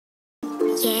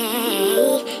Bad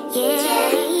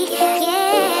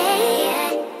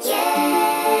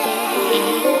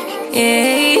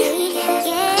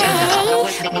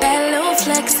little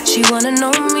flex, she wanna know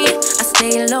me. I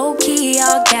stay low key,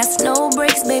 all gas, no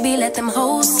brakes. Baby, let them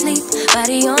hoes sleep.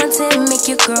 Body on 10, make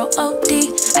your girl OD.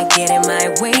 I get in my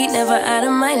way, never out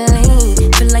of my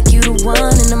lane. Feel like you the one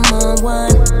and I'm on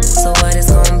one. So what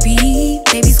it's gonna be?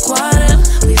 Baby, squad up,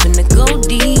 we finna go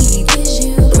deep.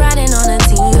 Riding on a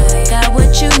team, got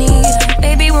what you need.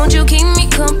 Baby, won't you keep me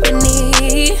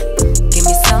company? Give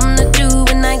me something to do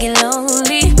when I get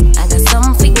lonely. I got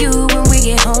something for you when we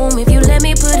get home. If you let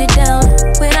me put it down,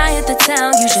 when I hit the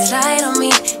town, you should ride on me.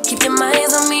 Keep your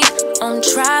minds on me. On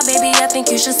try, baby, I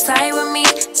think you should side with me.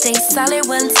 Stay solid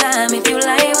one time if you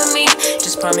lie with me.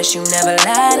 Just promise you never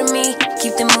lie to me.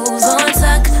 Keep the moves on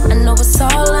tuck, I know it's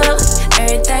all love.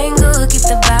 Everything good, keep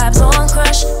the vibes on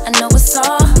crush. I know it's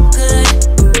all good.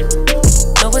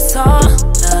 Know it's all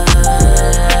love.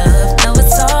 Know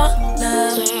it's all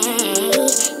love.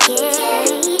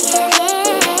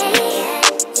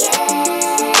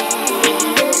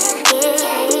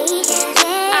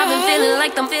 I've been feeling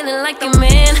like I'm feeling like your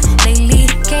man lately.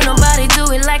 Can't nobody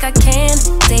do it like I can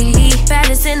daily.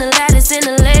 Baddest in the lattice in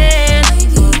the land.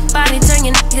 Body turn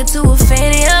your nigga to a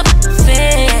fanny up,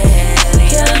 fanny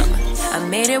up. I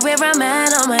made it where I'm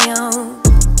at on my own.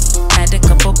 Had a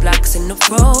couple blocks in the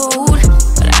road,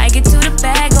 but I get to the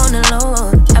bag on the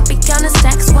low. I be counting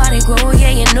stacks while they grow,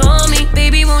 yeah, you know me.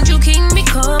 Baby, won't you keep me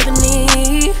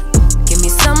company? Give me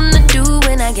something to do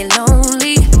when I get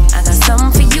lonely. I got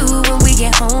something for you when we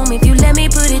get home. If you let me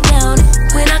put it down,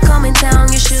 when I come in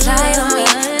town, you should slide on me.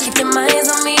 Keep your minds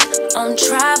on me. On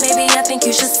try, baby, I think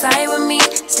you should side with me.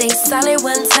 Stay solid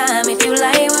one time if you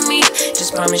lie with me.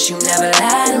 Just promise you never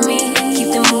lie to me.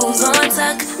 Keep the moves on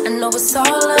tuck, I know it's all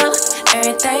love.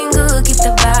 Everything good, keep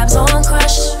the vibes on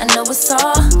crush. I know it's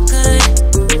all good,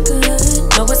 good.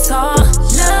 Know it's all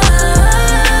love.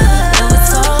 Know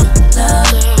it's all love.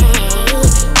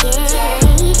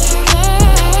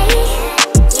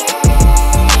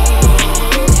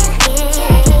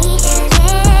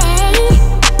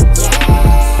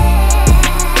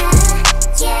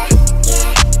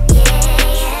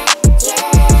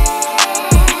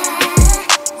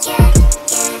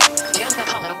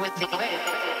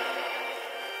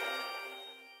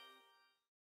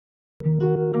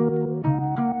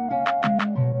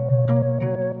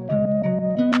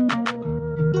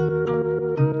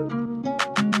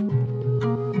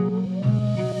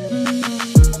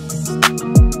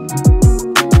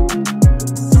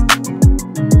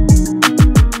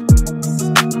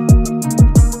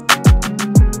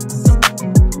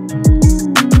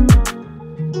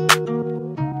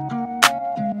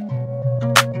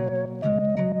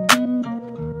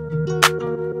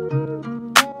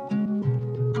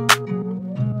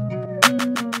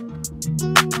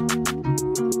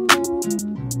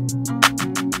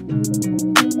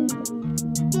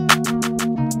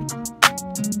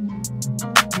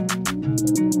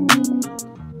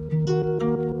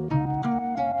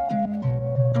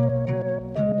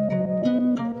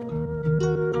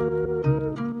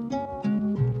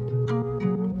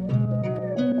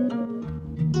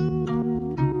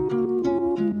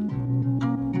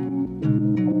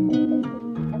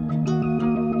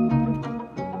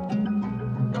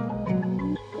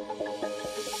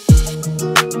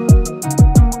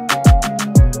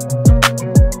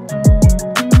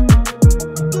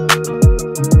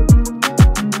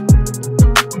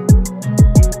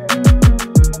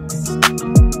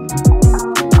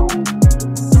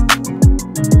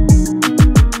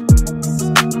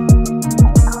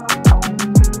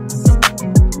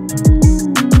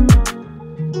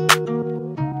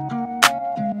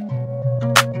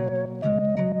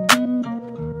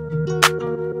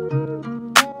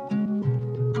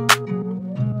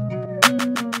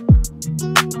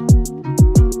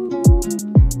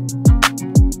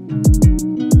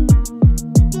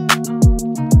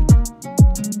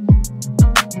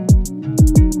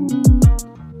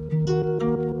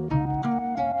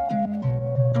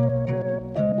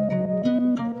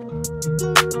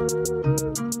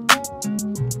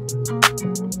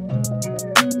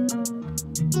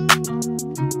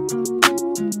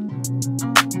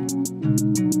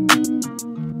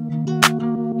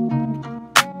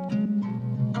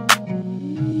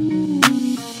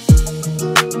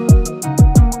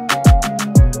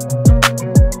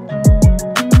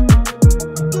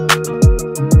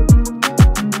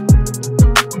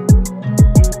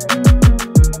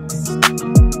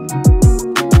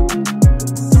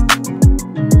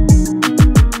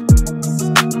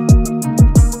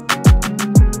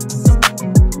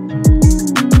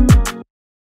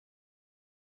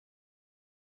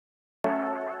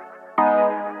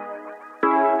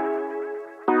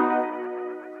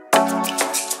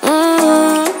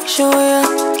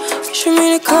 pressuring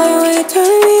me to call you when you're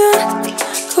turning me on.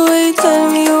 The way you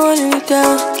telling me you wanted me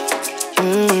down.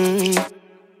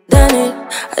 Done it,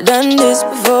 I done this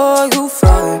before you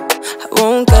falling. I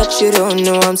won't catch you, don't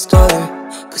know I'm stalling.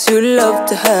 Cause you love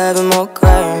to have them all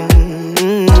crying.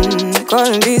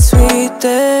 Calling me sweet,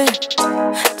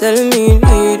 telling me you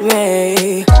need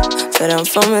me. But I'm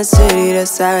from a city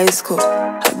that's high school.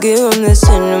 I give them this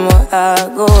anymore,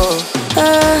 I go.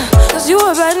 Cause you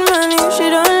a bad money, she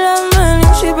don't love money.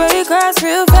 She break grass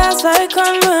real fast like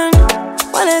Conman.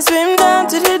 Wanna swim down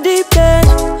to the deep end.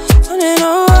 Wanna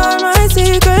know all my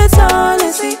secrets,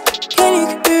 honestly. Can you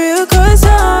keep it real? Cause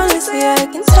honestly, I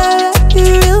can tell that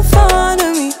you're real fond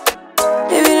of me.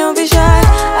 Baby, don't be shy,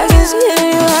 I can see it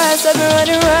in your eyes. I've been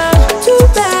running around. Too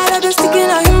bad, I've been sticking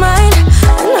on your mind.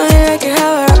 I know you like it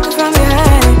how I rock it from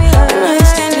behind. I know you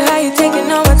stand it, how you taking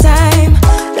all my time.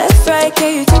 Left, right,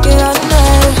 can you take it all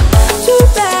night? Too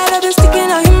bad, I've been sticking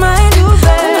on your mind.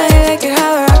 I know you like it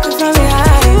how I rock it from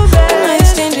behind. I know you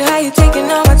stand it, how you taking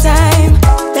all my time.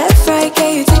 Left, right,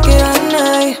 can you take it all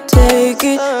night? Take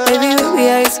it, baby,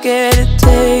 I ain't scared to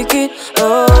take it.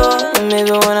 Oh, and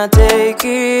maybe when I take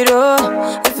it,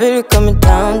 oh, I feel it coming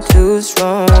down too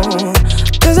strong.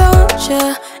 Cause I want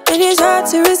ya, and it's hard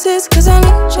to resist. Cause I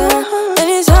need ya, and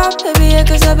it's hard, baby, yeah,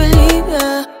 cause I believe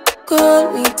ya.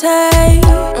 Hold me tight,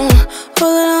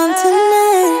 holding on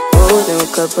tonight. Holding a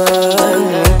cuppa,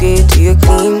 no get to you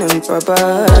clean and proper.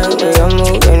 Way I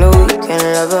move, ain't no weekend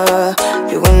lover.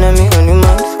 You gon' have me on your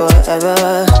mind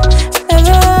forever.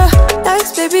 Ever,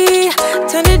 thanks baby,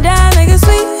 turn it down like it's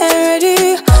sweet and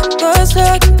ready. Go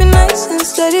slow, keep it nice and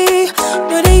steady.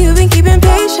 Know that you've been keeping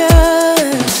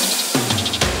patience.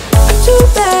 Too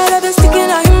bad, I've been sticking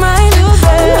on your mind.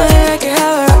 I know you like it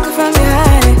how I rock it from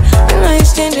behind. I know you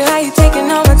stand it, how you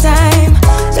taking all my time.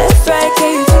 Left, right, can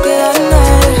you take it all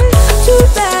night? Too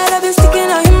bad, I've been sticking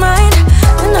on your mind.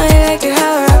 I know you like it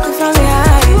how I rock it from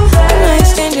behind. I know you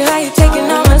stand it, how you taking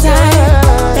all my time.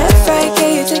 Left, right, can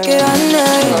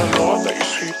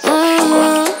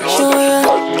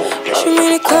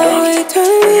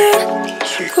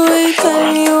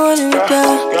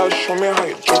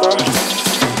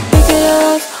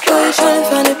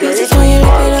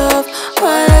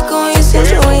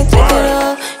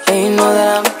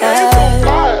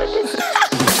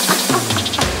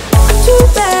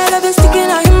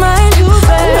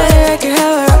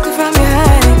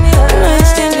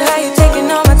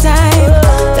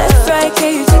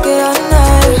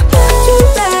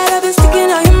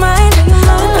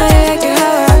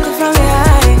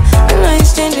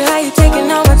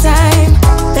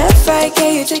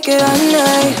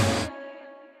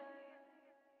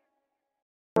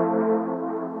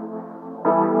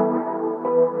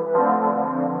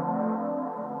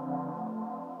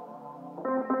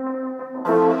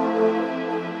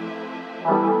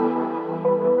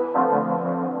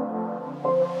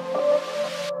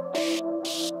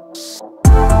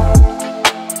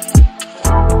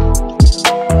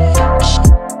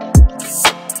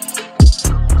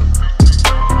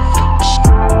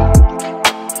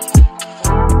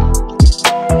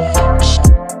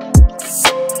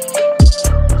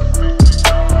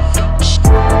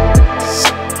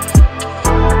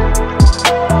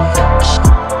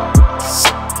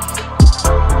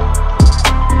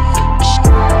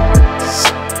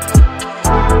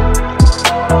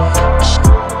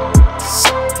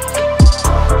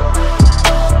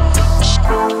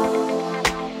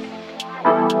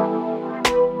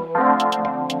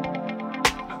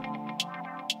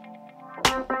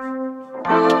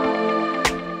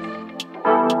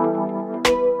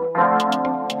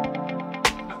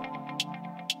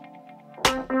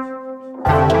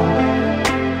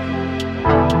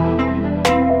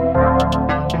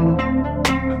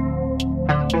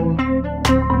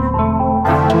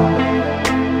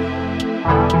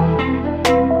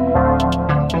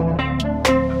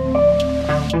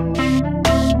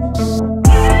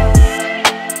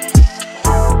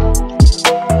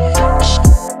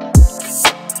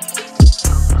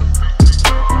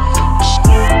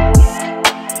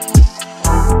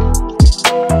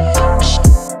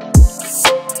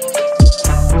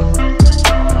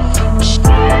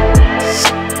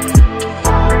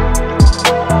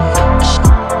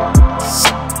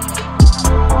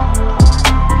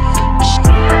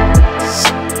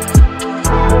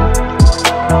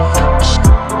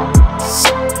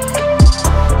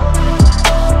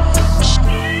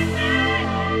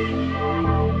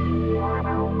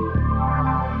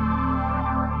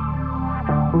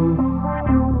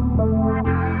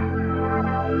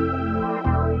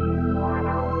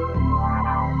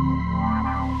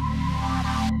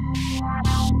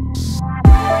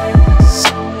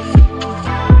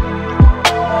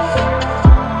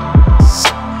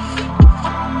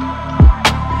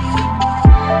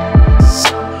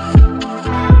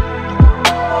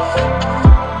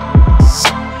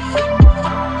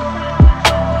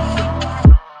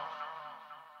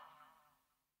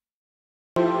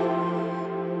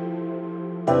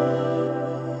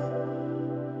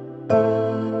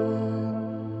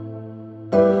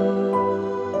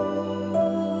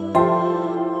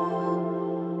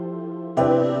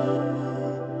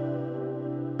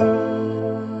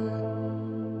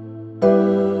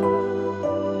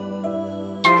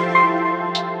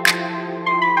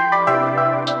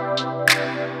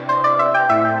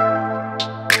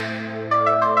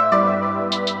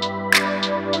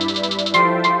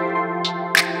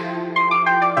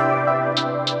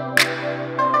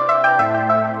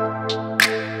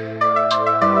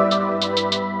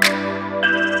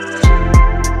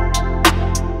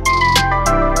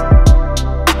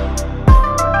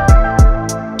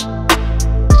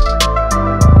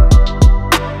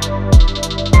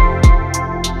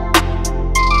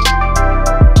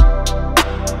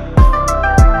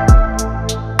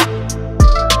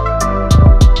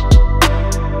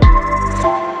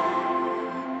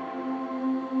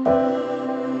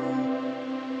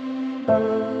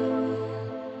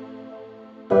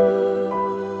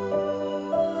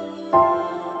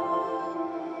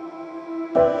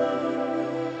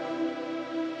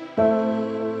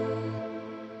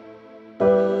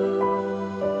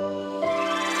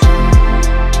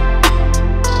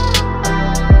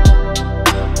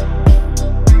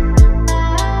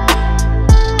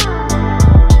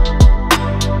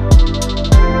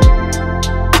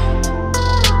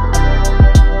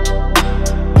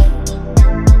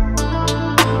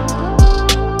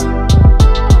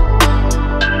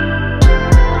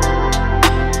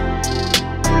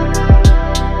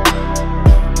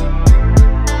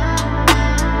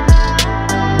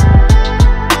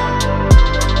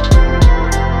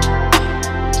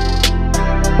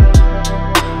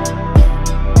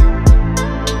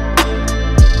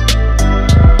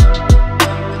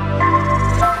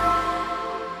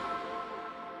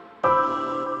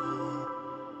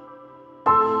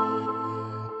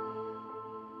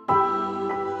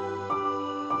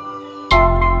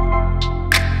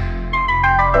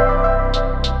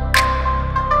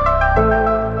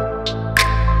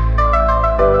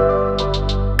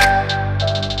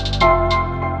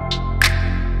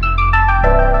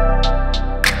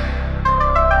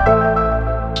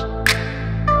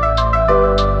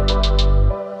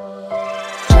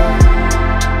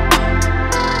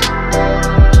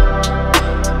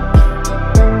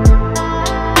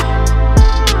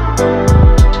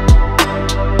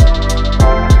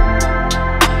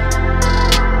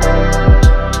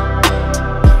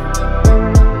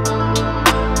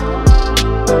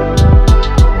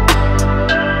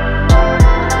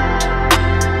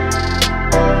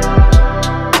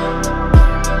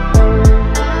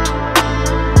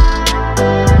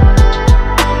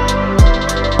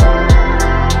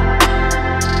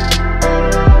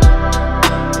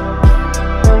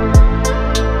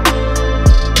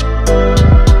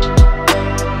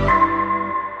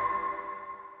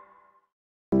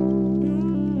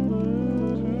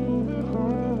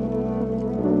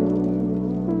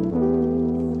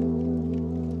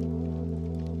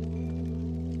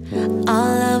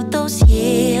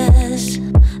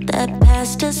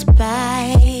passed us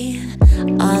by.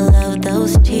 All of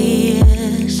those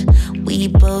tears we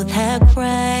both had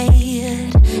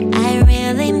cried. I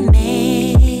really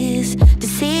miss to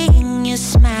seeing you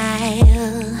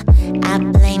smile. I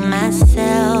blame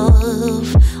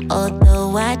myself,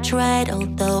 although I tried.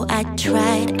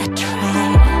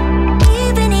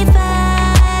 Even if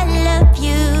I love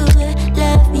you,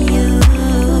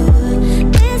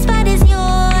 this fight is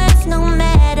yours no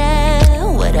matter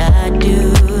what I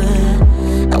do.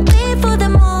 I wait for the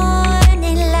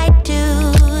morning light to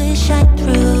shine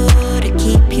through to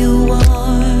keep you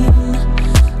warm,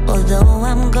 although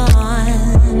I'm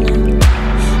gone.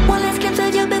 Well, let's cancel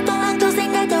you before I'm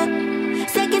closing the door.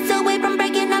 Seconds away from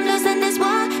breaking, I'm losing this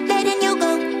war. Letting you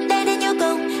go,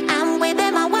 I'm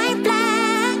waving my white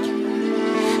flag.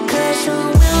 'Cause soon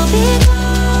we'll be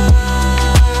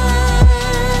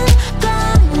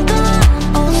gone, gone.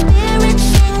 Old spirits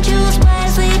sing, choose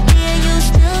wisely, dear, you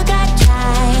still got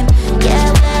time. Yeah,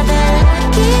 we're the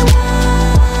lucky ones.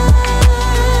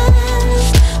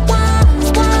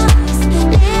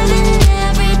 Living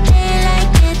every day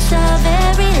like it's our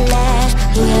very last.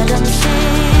 Hear them sing.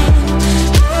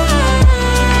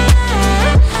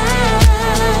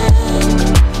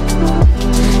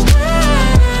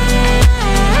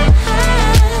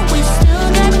 We still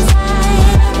got time.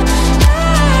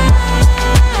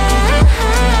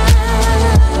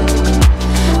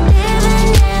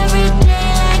 Living every day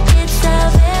like it's our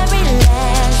very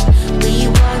last. We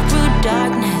walked through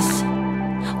darkness,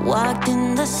 walked in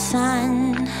the sun.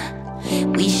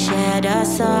 We shared our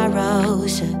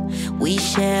sorrows, we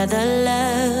share the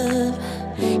love.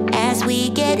 As we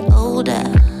get older,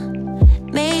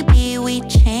 maybe we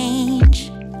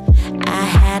change. I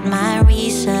had my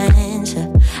reasons,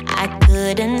 I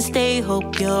couldn't stay.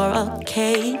 Hope you're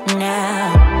okay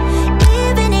now.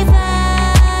 Even if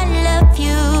I love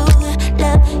you,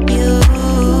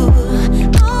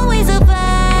 always a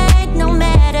fight no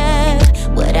matter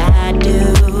what I do.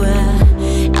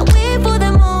 I wait for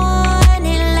the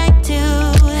morning light to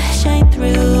shine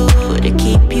through to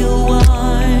keep you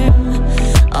warm,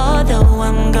 although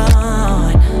I'm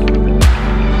gone.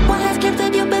 One last glimpse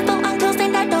of you before I'm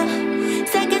closing that door.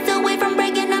 Seconds away from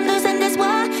breaking, I'm losing this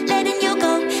war. Letting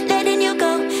you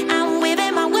go, I'm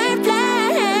waving my word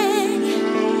flag.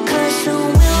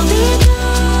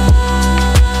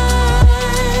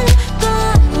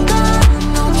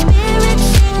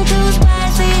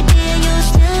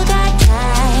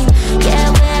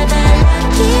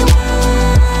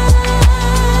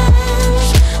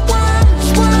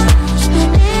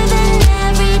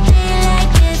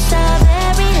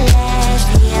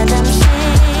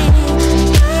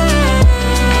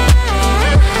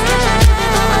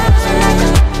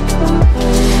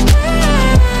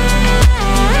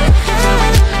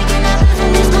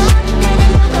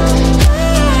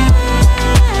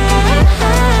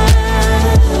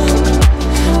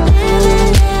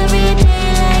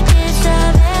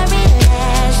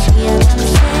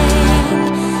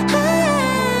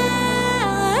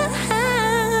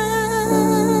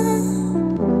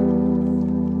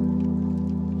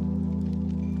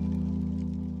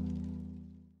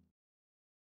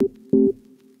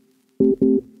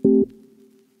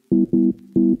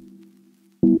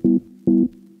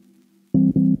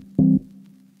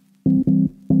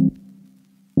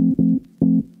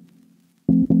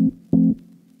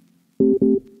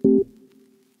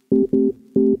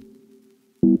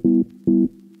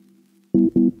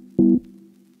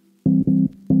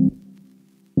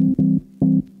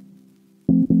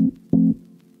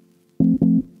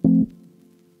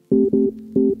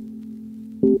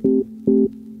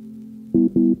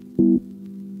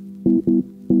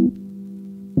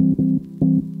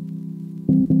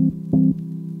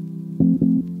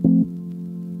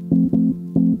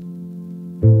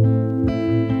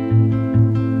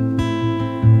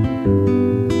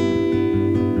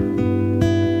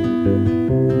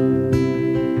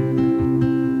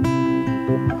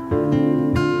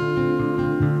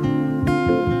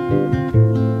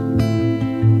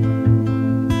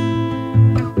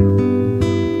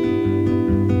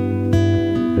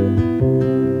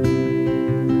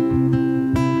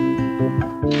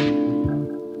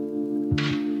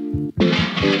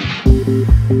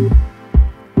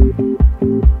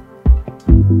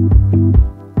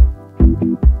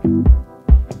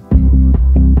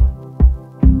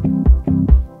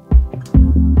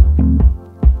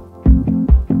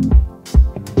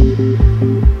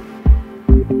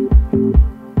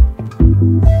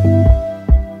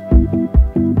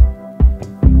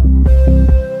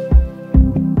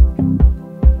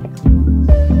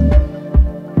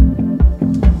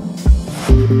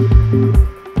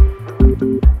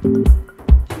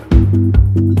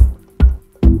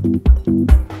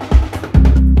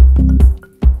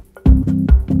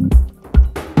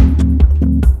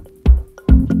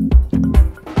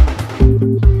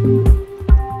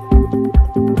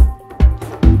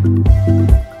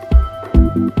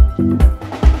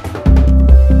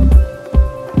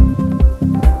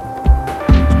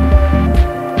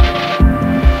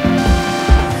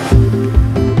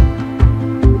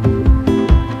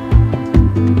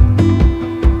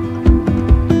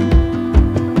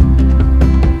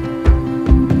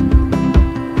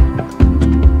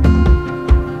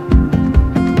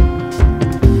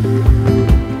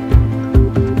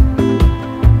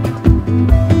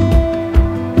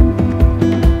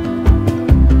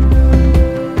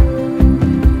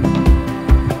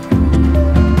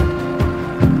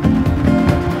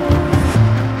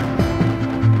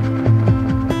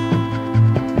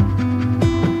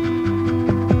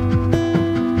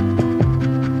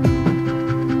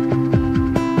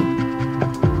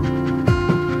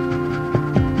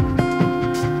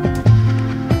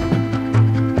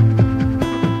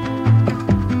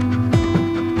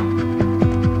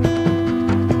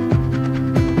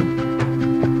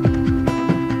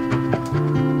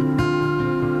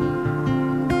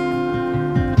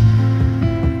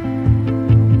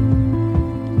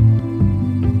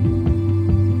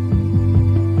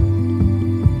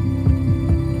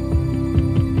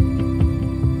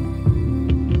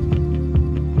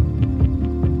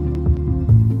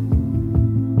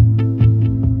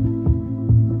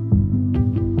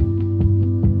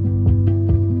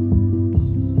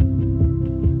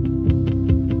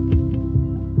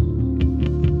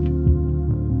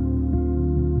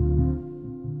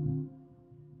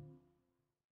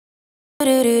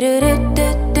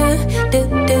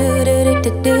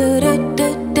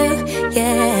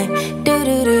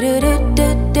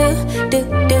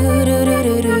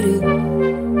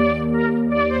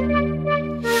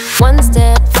 One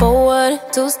step forward,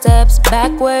 two steps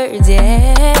backwards,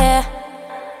 yeah.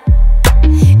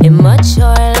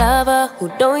 Immature lover who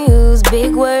don't use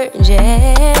big words,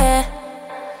 yeah.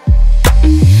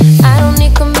 I don't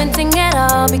need convincing at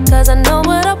all because I know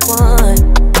what I want.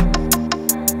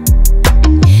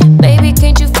 Baby,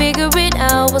 can't you figure it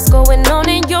out? What's going on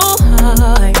in your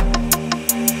heart?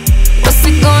 What's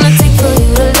it gonna take for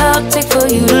you to love, take for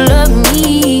you to love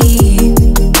me?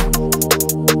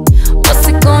 What's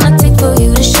it gonna take for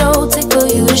you to show, take for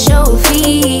you to show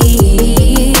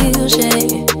feels,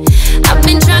 yeah. I've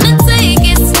been trying to take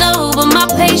it slow, but my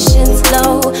patience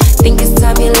low. Think it's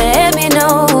time you let me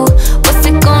know. What's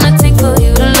it gonna take for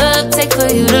you to love, take for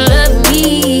you to love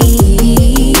me?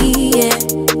 Yeah.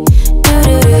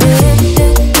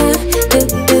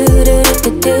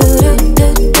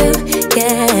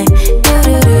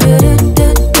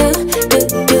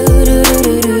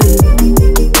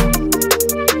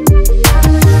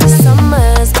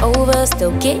 Summer's over,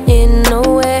 still getting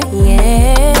nowhere,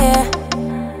 yeah.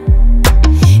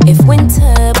 If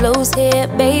winter blows here,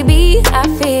 baby, I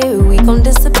fear we gon'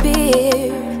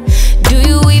 disappear. Do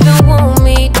you even want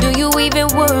me? Do you even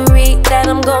worry that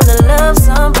I'm gonna love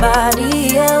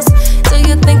somebody else? Do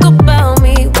you think about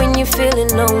me when you're feeling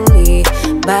lonely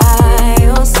by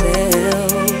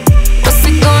yourself? What's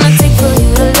it gonna take for you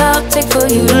to love, take for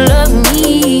you to love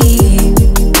me?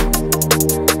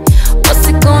 What's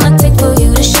it gonna take for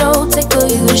you to show, take for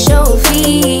you to show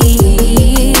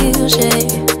feels, yeah.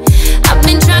 I've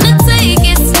been trying to take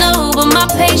it slow, but my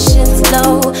patience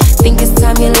low. Think it's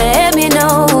time you let me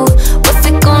know. What's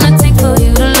it gonna take for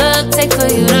you to love, take for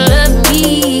you to love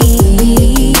me?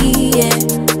 Yeah.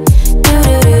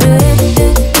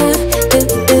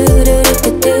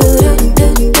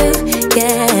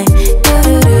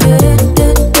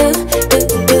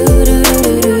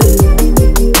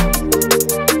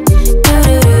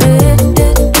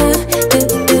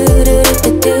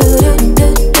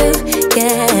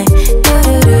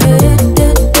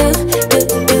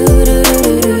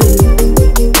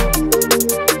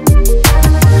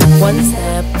 One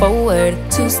step forward,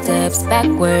 two steps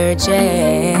backwards,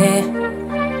 yeah.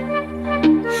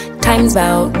 Time's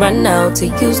about run out to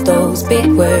use those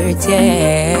big words,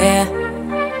 yeah.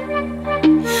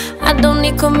 I don't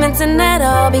need convincing at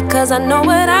all, because I know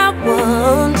what I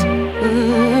want.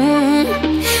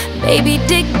 Baby,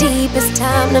 dig deep, it's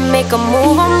time to make a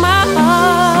move on my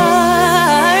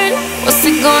heart. What's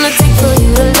it gonna take for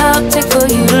you to love, take for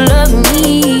you to love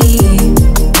me?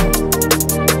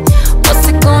 What's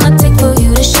it gonna take for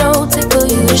you to show, take for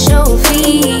you to show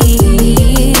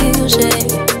feels,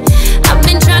 yeah. I've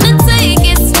been trying to take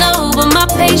it slow, but my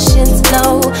patience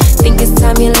low. Think it's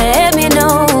time you let me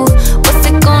know. What's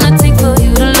it gonna take for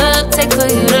you to love, take for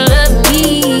you to love me?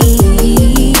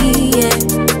 Yeah.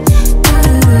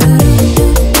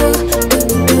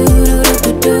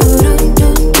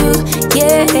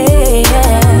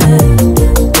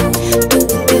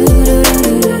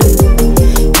 Yeah.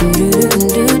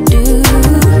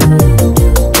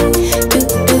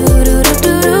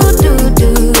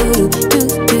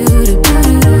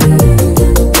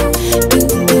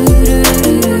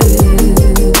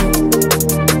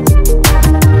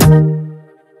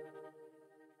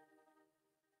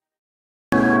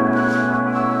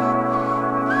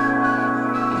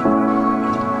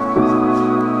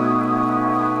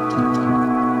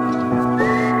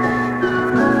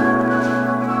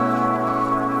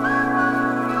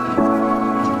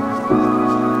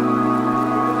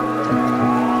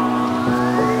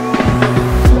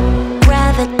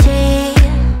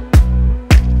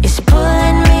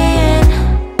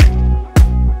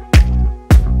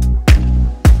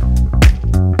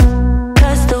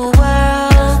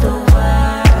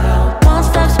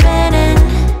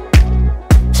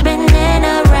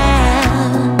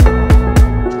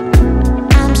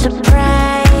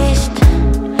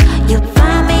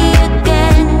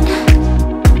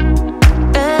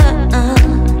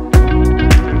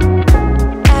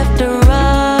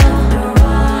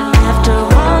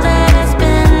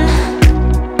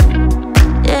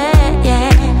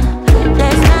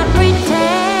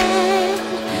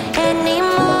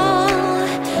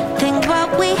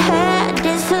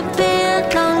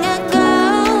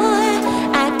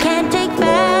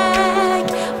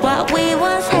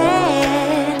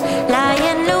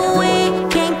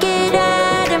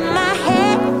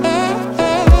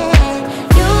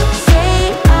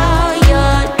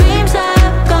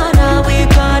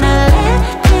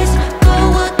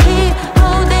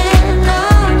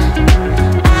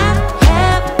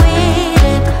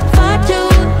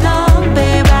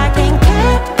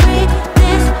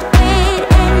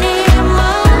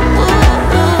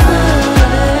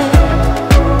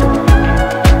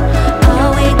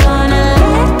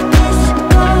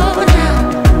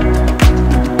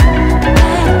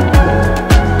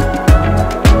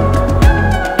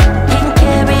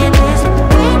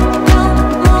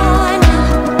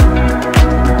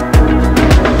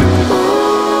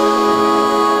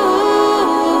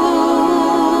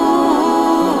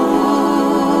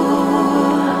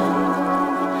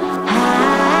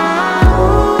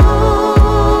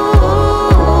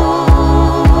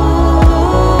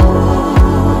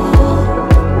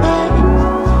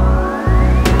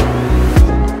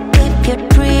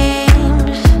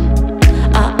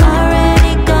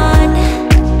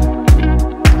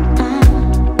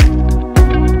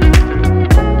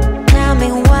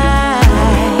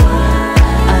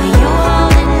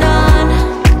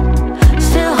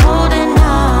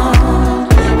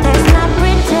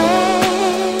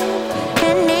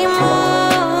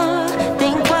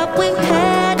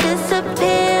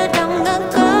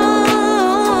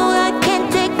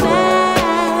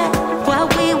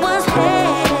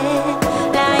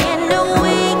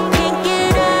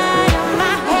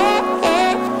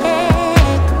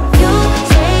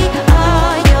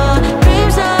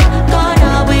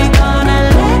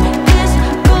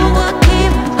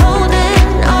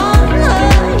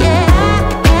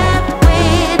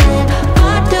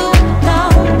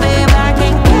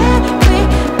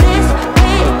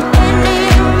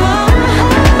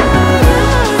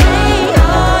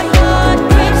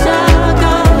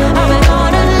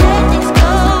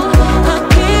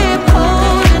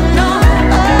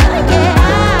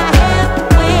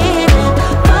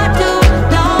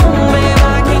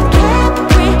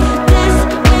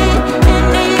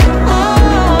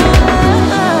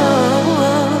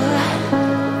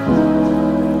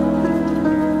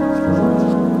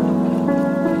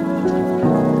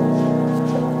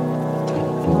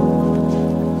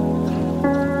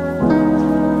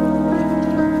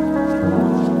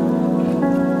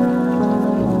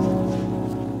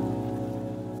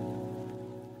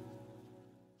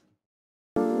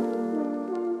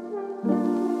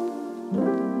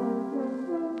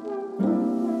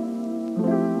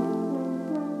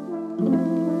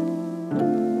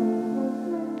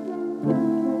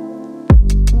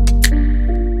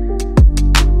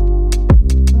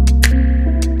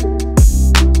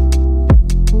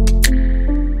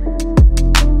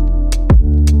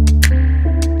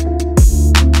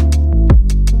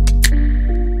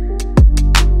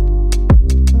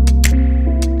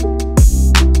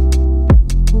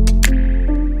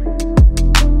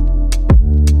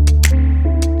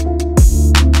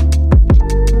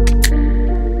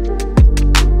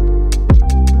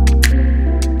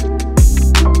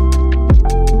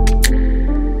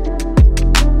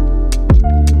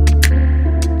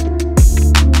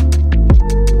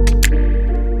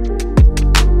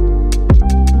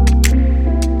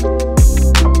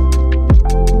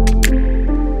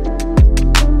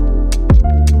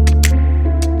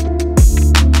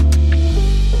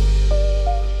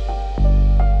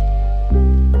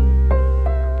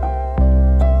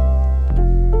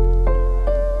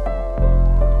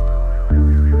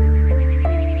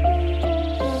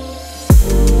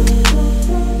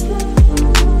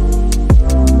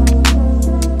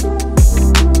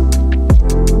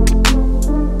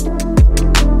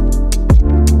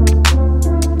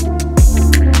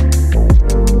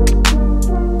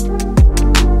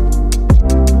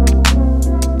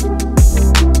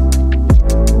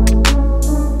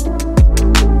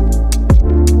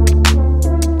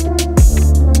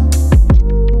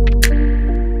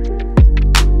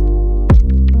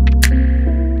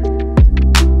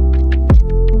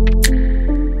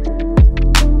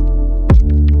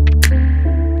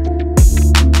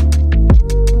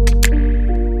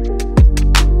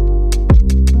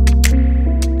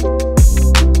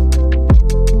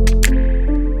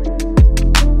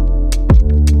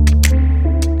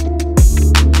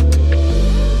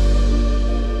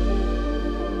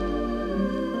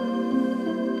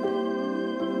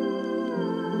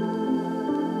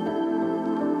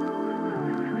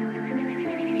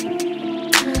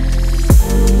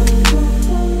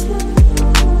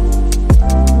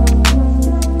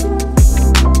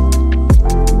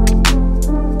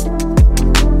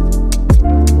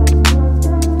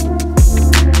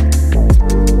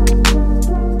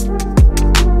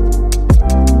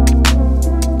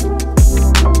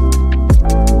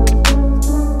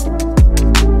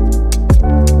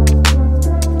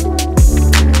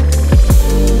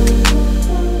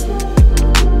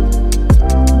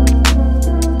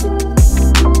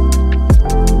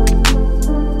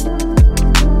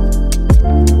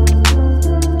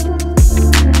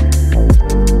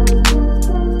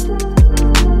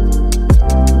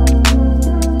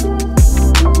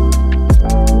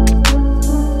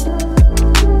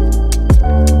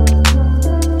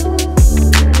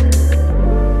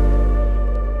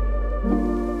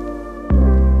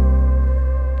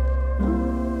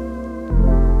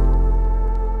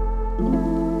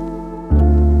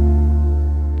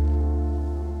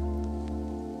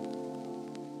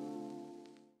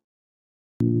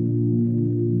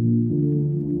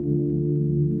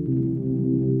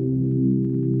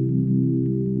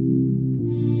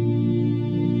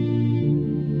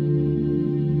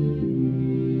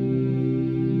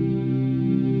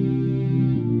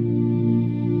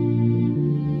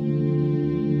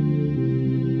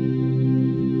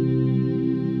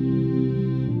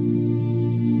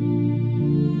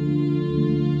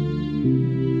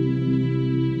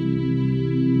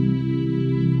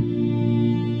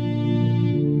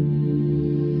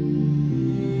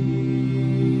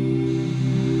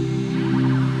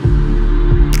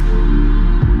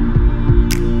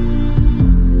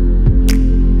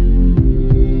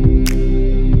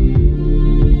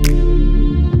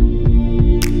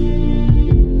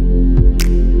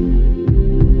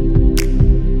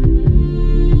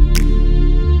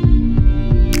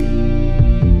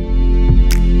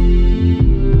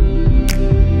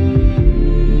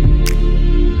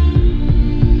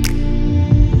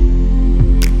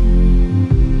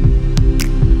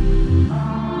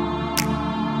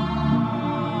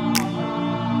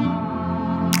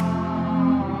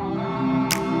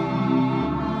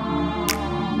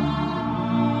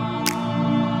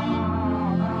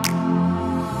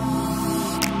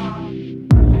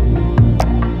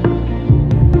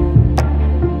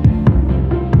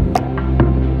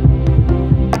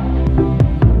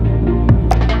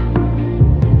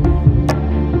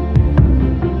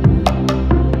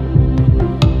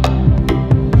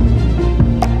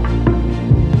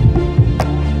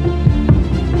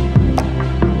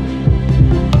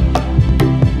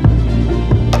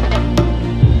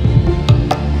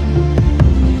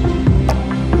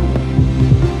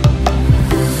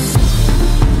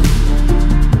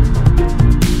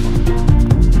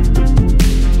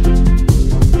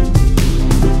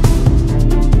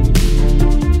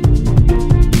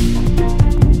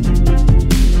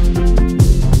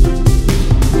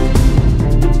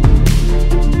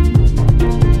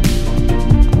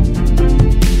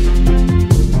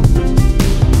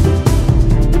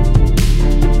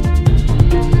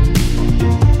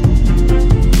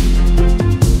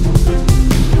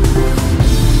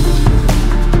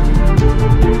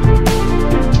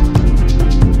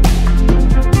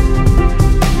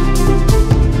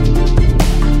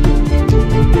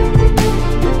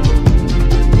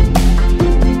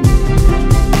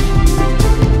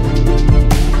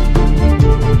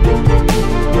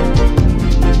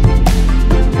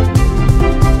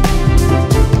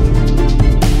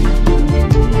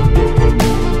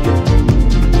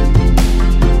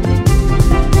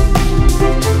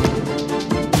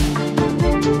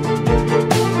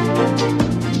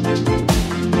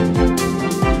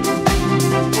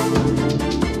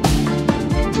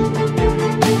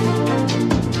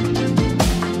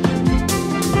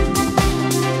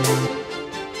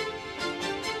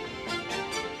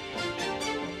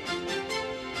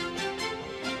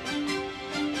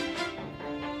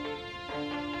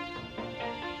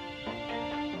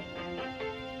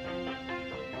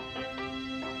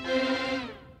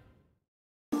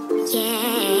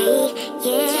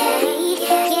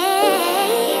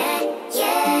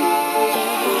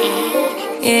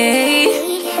 Yeah.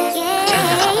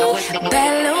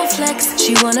 Bad little flex,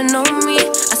 she wanna know me.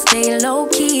 I stay low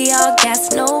key, all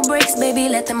gas, no brakes, baby,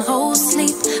 let them hoes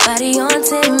sleep. Body on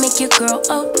 10, make your girl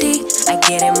OD. I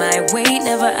get in my way,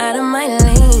 never out of my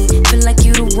lane. Feel like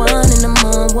you the one and I'm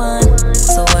on one.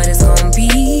 So what it's gonna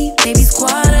be? Baby,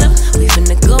 squad up, we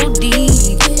finna go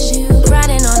deep.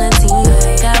 Riding on a team,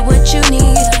 got what you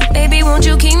need. Baby, won't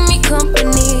you keep me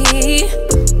company?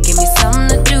 Give me something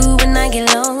to do when I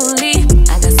get lonely.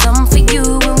 I got something for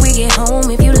you when we get home.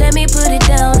 If you let me put it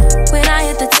down, when I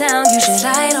hit the town, you should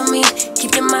slide on me.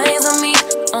 Keep your minds on me.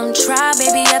 On try,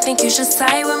 baby, I think you should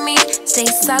side with me. Stay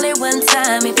solid one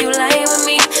time if you lie with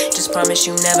me. Just promise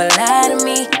you never lie to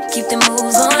me. Keep the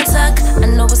moves on tuck, I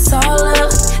know it's all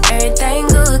love. Everything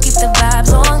good, keep the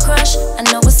vibes on crush. I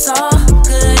know it's all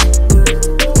good.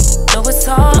 Know it's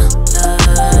all love.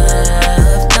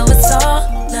 Know it's all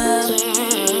love.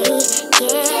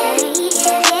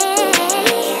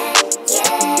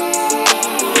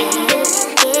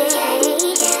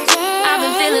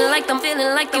 I'm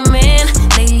feeling like a man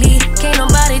lately. Can't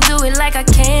nobody do it like I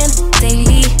can.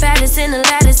 Daily, baddest in the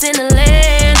lattice in the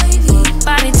land.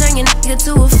 Body turn your nigga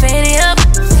to a fanny up,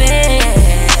 fanny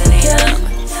up.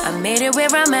 I made it where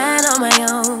I'm at on my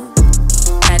own.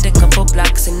 Had a couple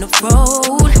blocks in the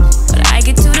road, but I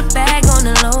get to the bag on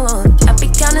the low. I be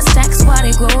counting stacks while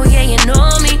they grow, yeah, you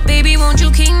know me. Baby, won't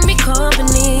you keep me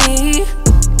company?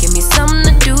 Give me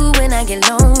something to do when I get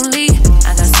lonely.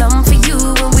 I got something for you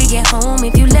when we get home.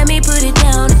 If you let me put it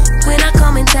down, when I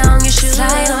come in town, you should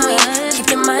slide on me. Keep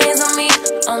your minds on me.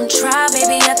 On try,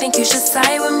 baby, I think you should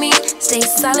side with me. Stay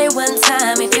solid one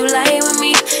time if you lie with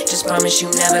me. Just promise you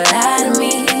never lie to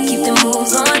me. Keep the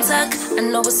moves on tuck, I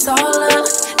know it's all love.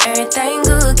 Everything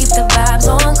good, keep the vibes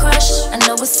on crush. I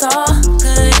know it's all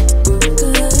good,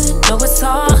 good. Know it's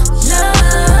all love.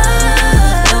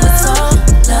 Know it's all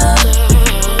love.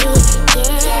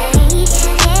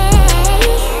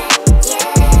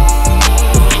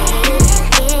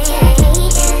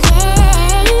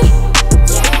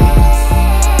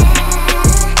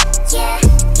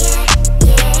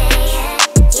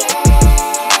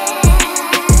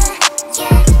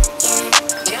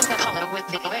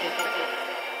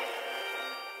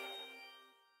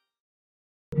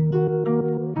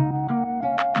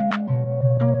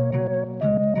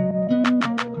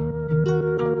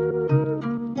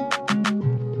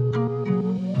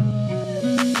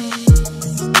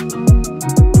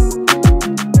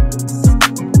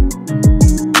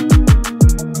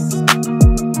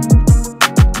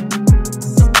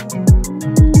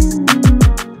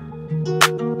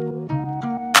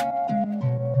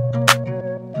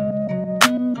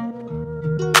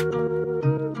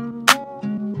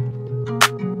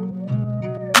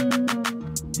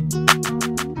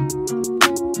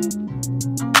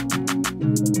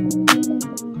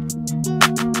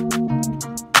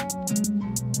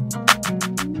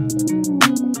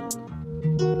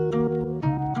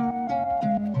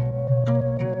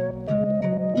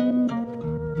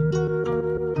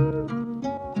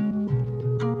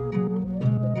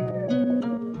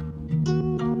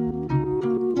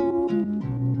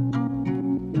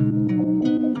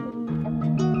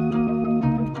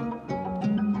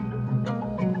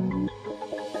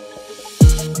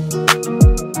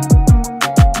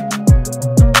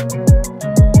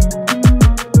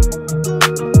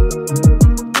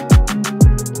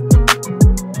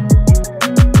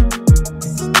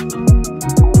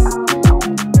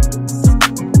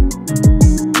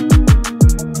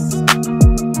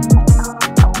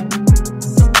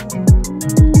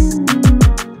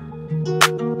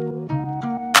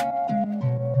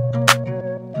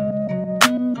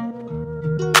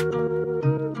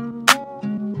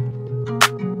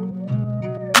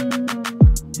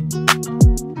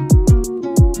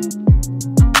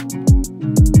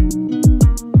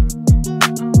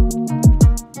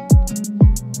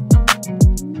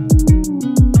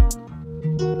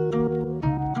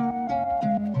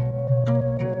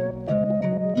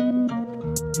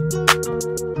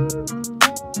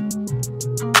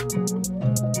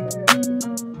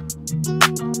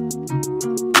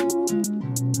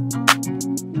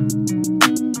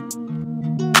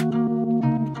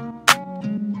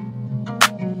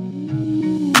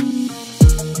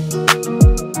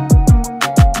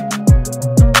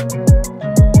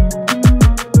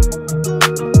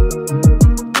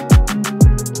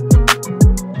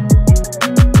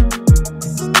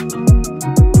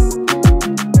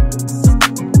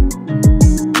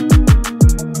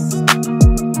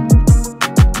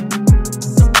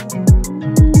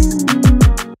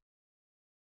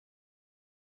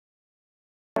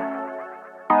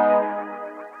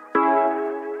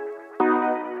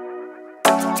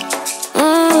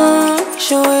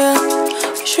 show ya.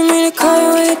 You should me the call you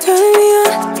when you turning me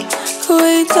on. The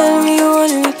way you telling me you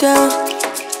wanting me down.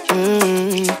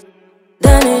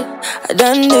 Done it, I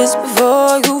done this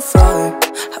before you fall.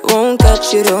 I won't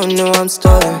catch you, don't know I'm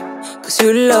stalling. Cause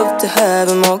you love to have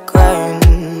them all crying.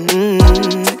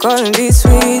 Calling me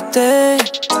sweet,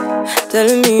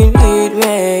 telling me you need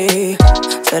me.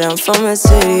 But I'm from a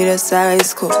city that's high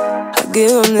school. I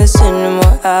give them this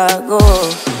anymore, I go.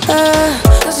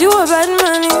 Cause you a bad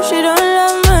man, she don't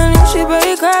love money. She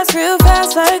break grass real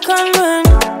fast like Conman.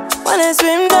 Wanna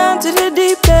swim down to the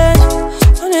deep end.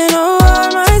 Wanna know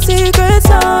all my secrets,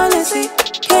 honestly.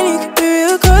 Can you keep it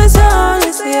real? Cause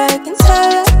honestly, I can tell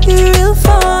that you're real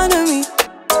fond of me.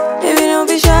 Baby, don't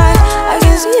be shy, I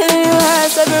can see it in your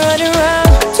eyes. I've been running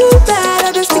around. Too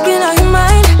bad, I've been sticking out your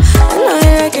mind. I know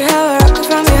you like it how I rock it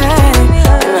from behind.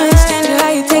 I know you stand it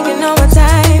how you taking all my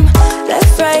time.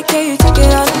 Left, right, can you take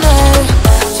it all night?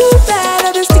 Too bad,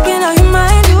 I've been sticking out your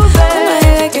mind. I know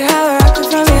you like it how I rock it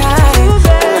from behind.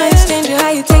 I know you stand it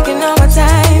how you taking all my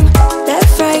time.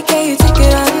 Left, right, can you take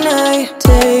it all night?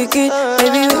 Take it,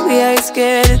 baby, I ain't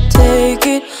scared to take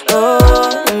it.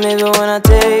 Oh, and maybe when I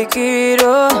take it,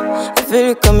 oh, I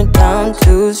feel it coming down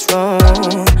too strong.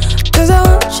 Cause I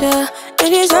want ya,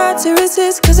 and it's hard to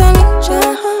resist cause I need ya.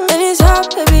 And it's hard,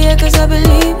 baby, yeah, cause I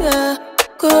believe ya.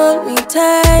 Hold me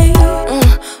tight,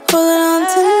 holding on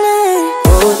tonight.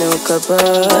 Holding a cuppa,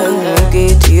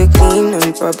 get to you clean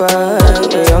and proper.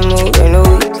 Way I move, I know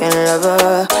you can love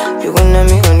her. You gon' have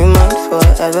me on your mind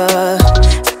forever.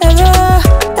 Ever,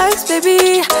 thanks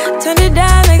baby, turn it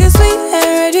down like a sweet and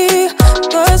ready.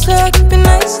 Go slow, keep it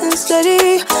nice and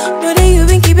steady. Know that you've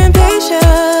been keeping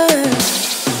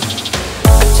patience.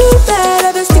 Too bad,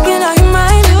 I've been sticking out your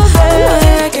mind. I know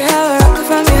you like it how I rock it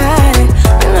from behind.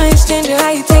 I know you stand it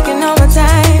how you taking all my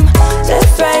time.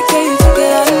 Left, right, can you take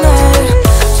it all night?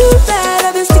 Too bad,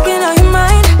 I've been sticking out your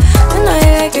mind. I know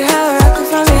you like it how I rock it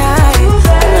from behind.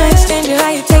 I know you stand it how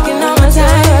you taking all my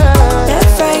time.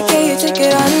 Left, right, can you take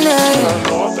it all night?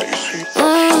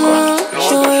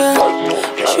 Show ya.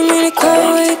 Show me the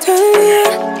call when you turning me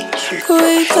on. The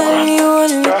way you telling me you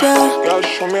wanting me down.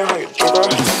 Show me how you jigger.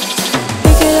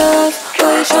 Why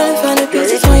you tryna find the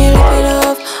pieces when you lick it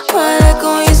up? Why I like it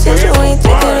when you sit it when you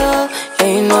take it off? Yeah,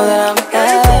 you know that I'm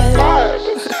bad.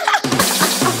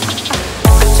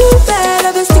 Too bad,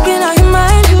 I've been sticking out your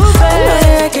mind. I know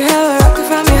you like it how I rock it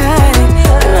from behind.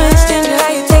 I know you stand it how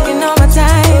you taking all my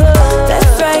time.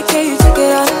 Left, right, can you take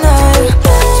it all night?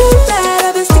 Too bad,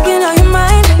 I've been sticking out your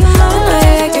mind. I know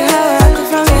you like it how I rock it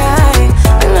from behind.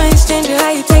 I know you stand it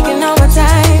how you taking all my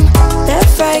time.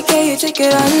 Left, right, can you take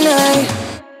it all night?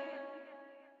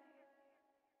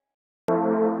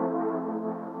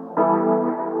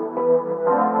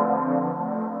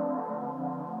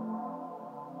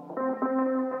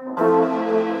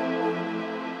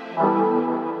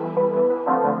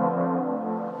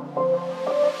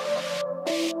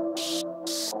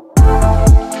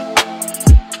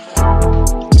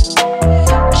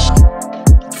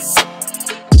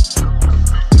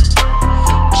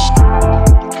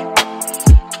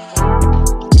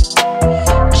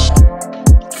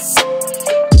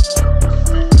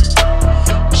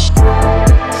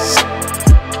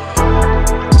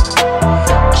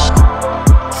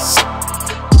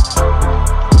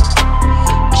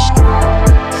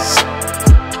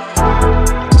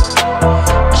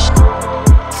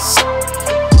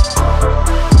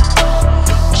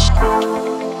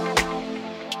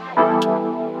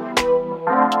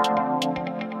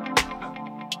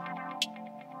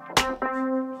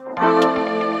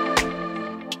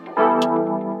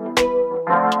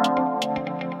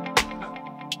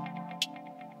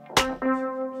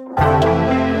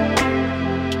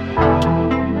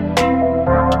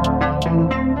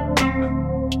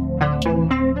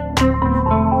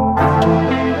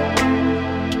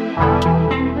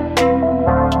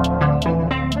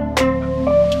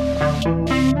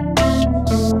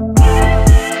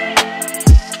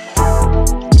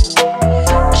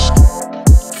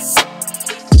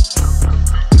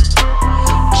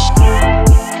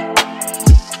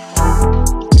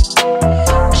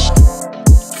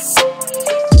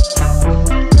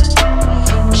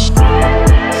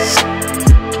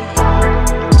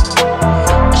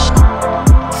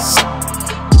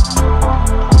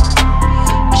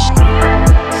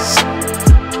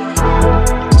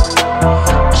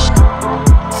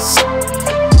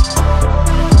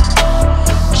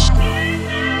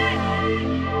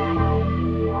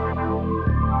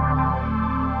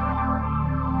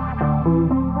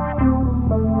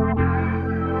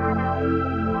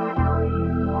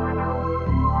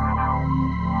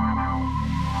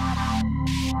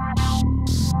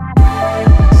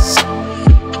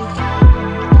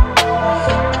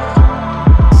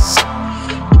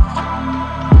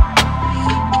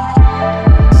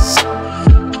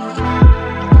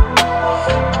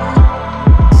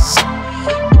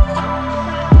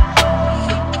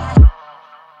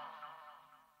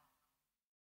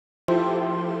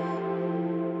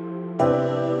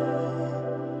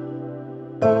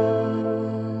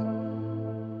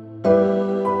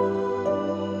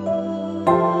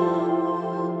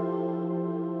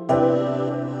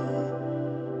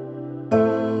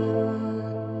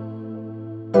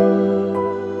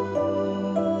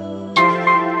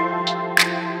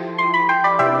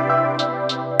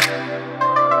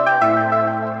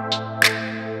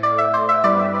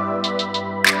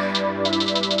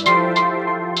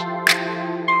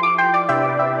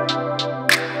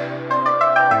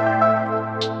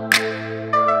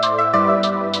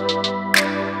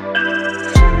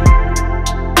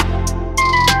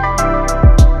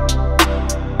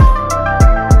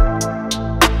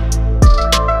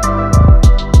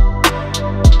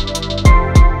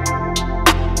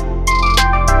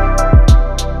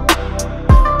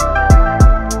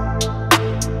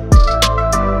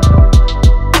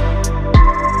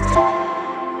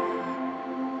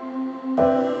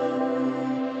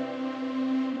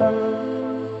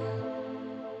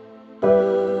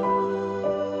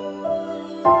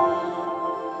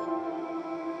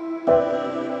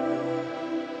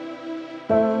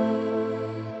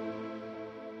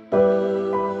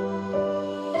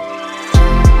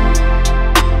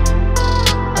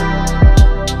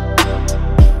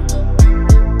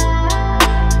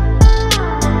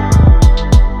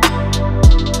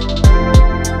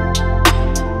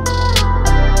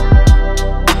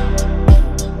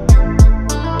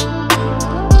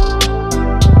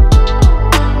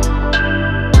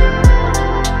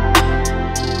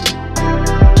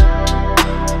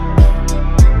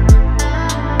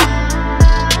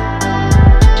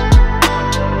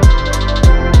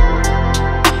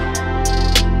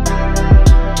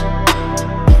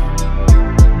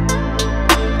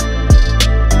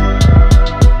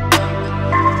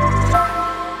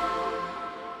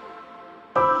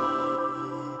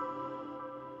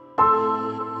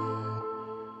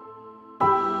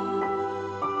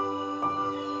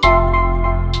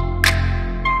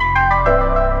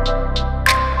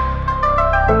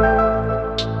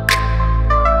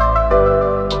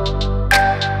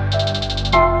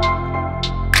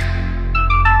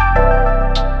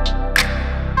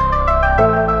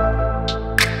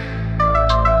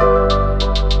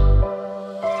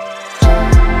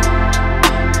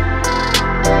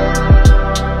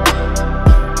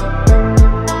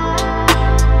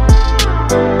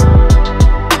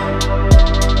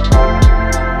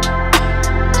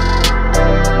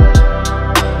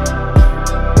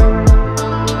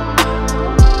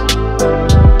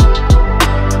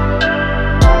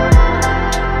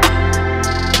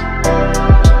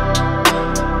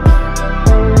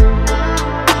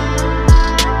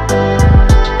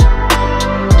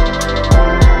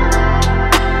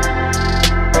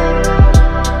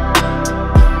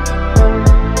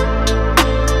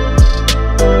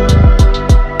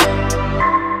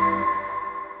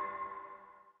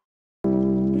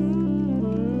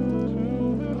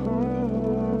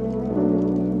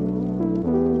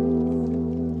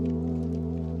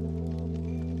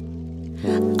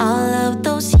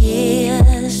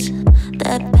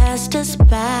 us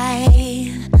by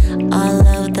all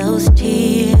of those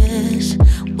tears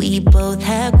we both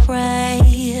have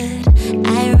cried.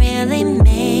 I really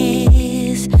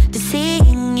miss to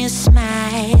seeing you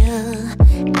smile.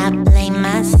 I blame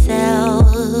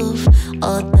myself,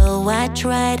 although I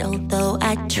tried.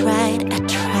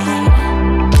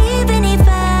 Even if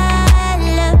I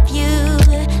love you,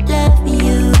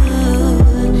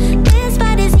 this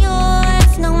fight is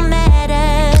yours no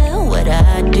matter what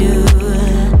I do.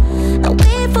 I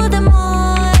wait for the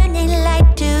morning light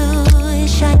to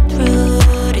shine through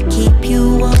to keep you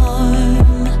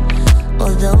warm,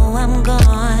 although I'm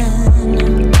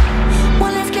gone.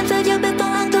 One last glimpse of you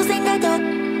before I'm closing the door.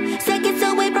 Seconds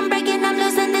away from breaking, I'm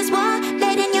losing this war.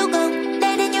 Letting you go.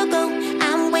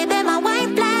 I'm waving my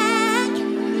white flag,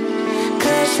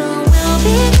 'cause soon we'll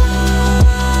be gone.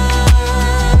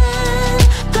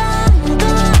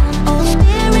 Oh,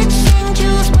 spirit, sing,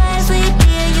 choose wisely,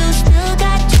 dear, you still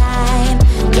got time.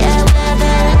 Yeah, we're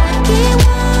the lucky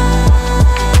ones,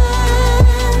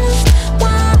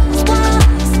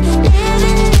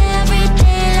 living every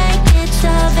day like it's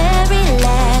our very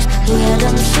last. Hear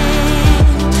them sing.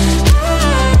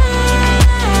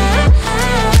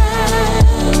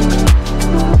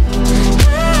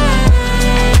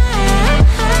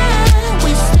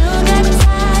 We still got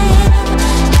time.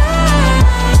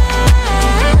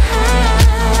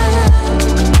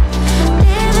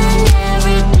 Living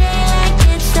every day like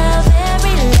it's our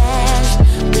very last.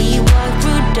 We walked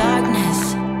through darkness,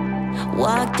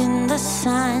 walked in the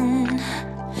sun.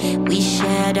 We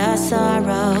shared our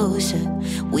sorrows,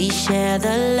 we share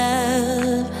the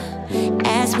love.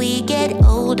 As we get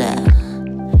older,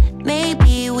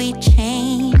 maybe we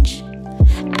change.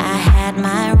 I had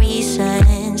my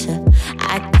reasons,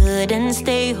 I couldn't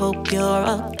stay. Hope you're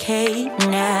okay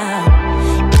now.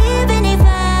 Even if I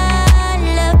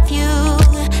love you,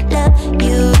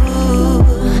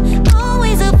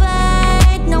 always a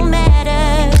fight no matter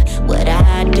what I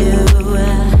do.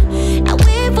 I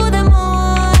wait for the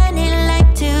morning light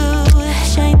to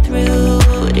shine through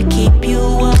to keep you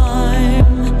warm,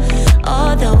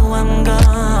 although I'm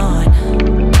gone.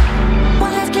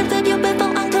 One last glimpse of you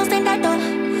before I'm closing that door.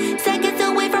 Seconds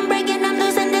away from breaking, I'm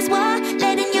losing this war.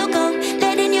 Letting you go.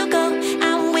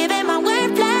 I'm waving my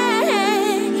white flag,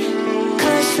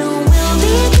 'cause soon we'll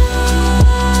be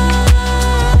gone.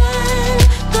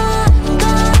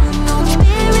 No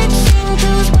spirit, sing,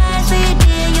 choose wisely,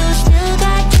 dear, you still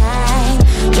got time.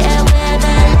 Yeah, we're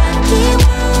the lucky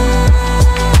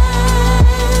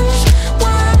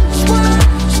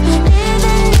ones,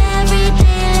 living every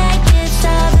day like it's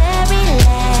our very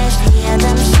last. Hear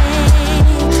them sing.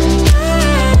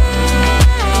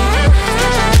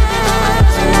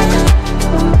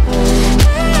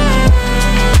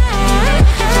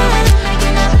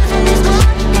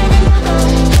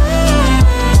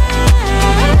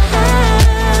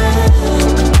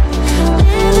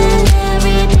 Living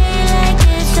every day like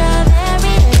it's our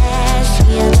very last.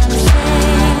 Hear them sing.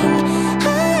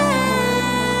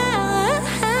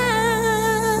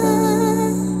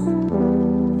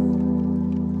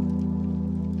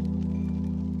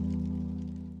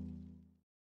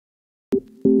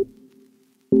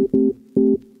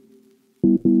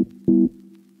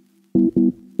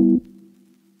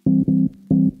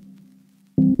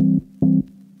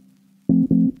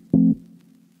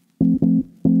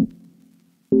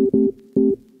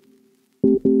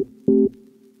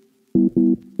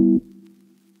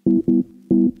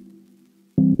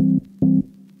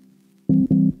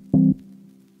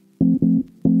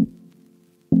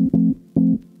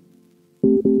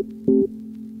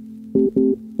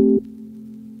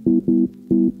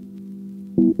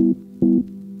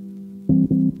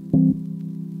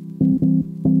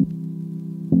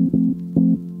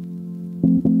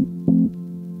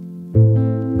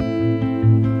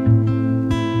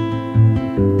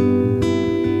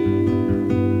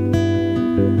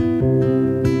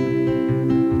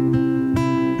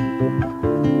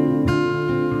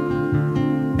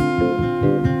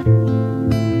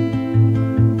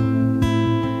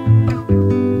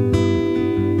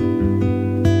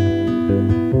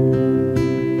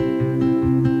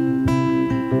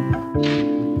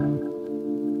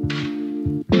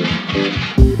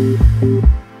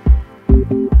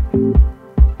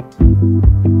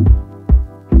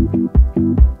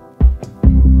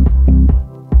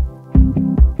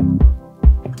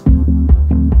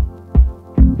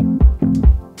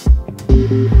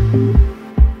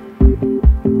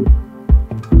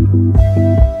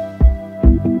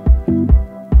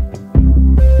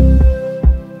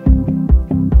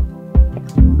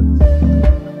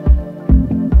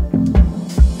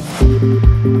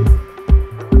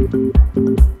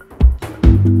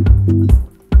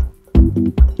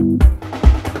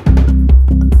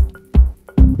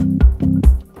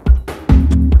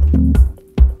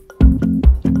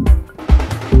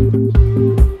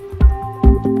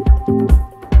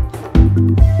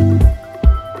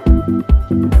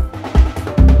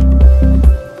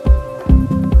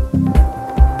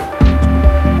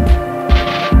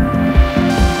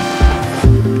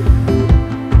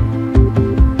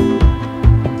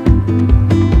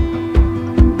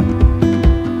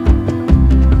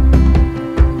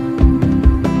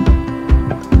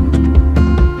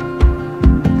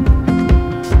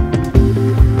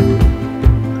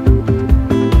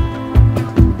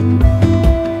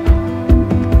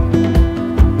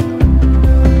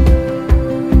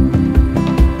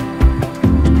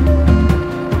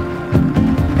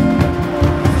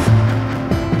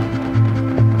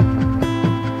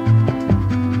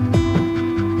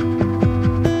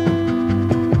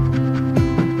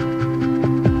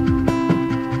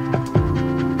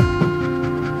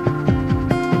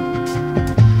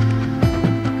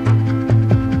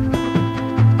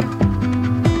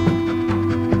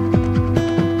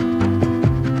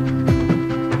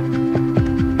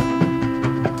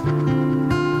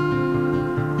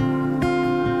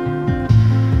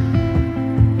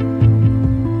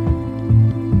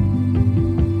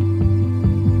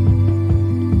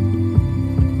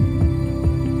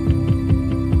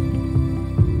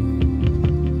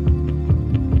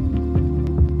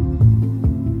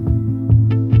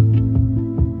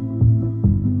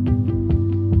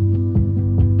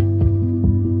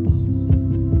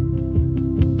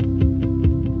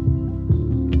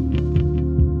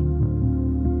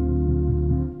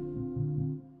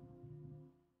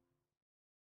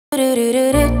 One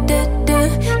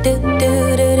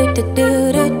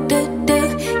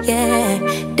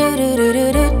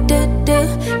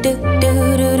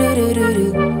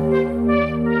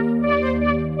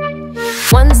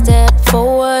step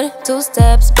forward, two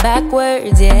steps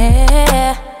backwards,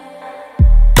 yeah.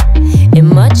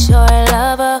 Immature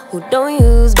lover who don't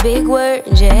use big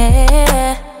words,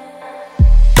 yeah.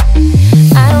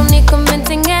 I don't need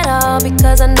convincing at all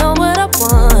because I know what I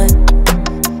want.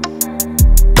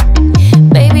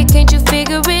 Baby, can't you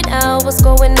figure it out? What's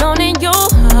going on in your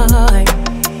heart?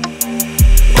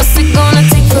 What's it gonna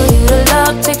take for you to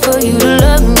love? Take for you to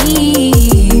love me?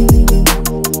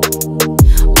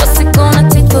 What's it gonna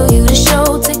take for you to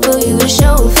show? Take for you to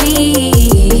show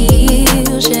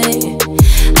feels, yeah.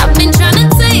 I've been trying to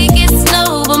take it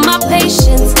slow, but my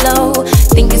patience low.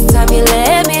 Think it's time you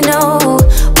let me know.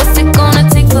 What's it gonna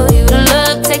take for you to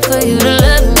love? Take for you to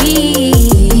love me,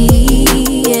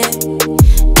 yeah.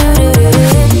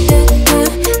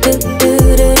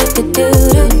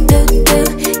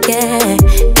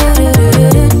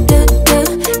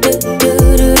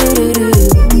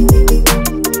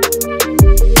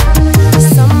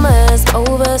 Summer's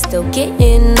over, still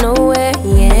getting nowhere,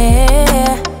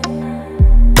 yeah.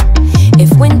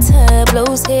 If winter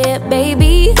blows here,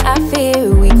 baby, I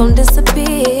fear we gon'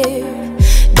 disappear.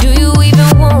 Do you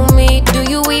even want me? Do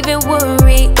you even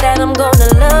worry that I'm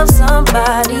gonna love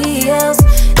somebody else?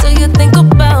 Do you think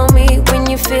about me when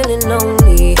you're feeling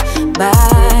lonely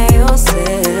by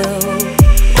yourself?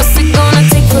 What's it gonna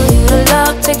take for you to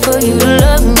love? Take for you to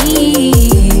love me?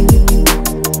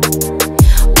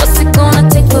 What's it gonna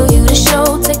take for you to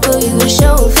show? Take for you to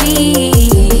show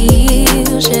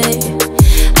feels, yeah.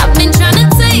 I've been trying to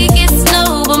take it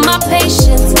slow, but my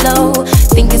patience low.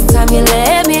 Think it's time you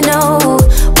let me know.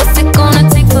 What's it gonna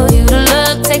take for you to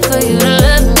love? Take for you to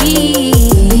love me,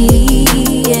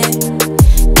 yeah.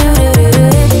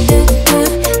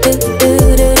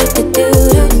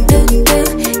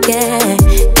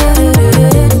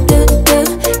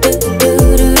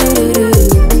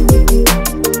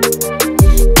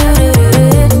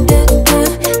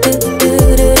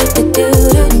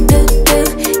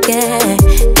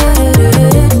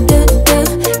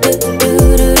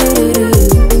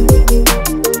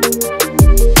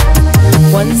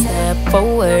 One step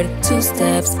forward, two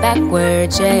steps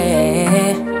backwards,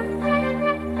 yeah.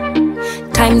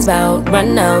 Time's about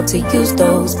run out to use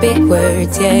those big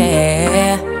words,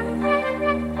 yeah.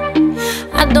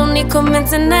 I don't need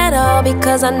convincing at all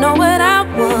because I know what I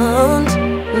want.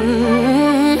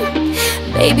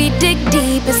 Baby, dig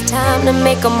deep, it's time to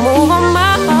make a move on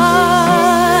my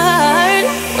heart.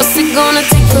 What's it gonna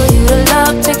take for you to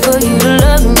love? Take for you to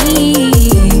love me?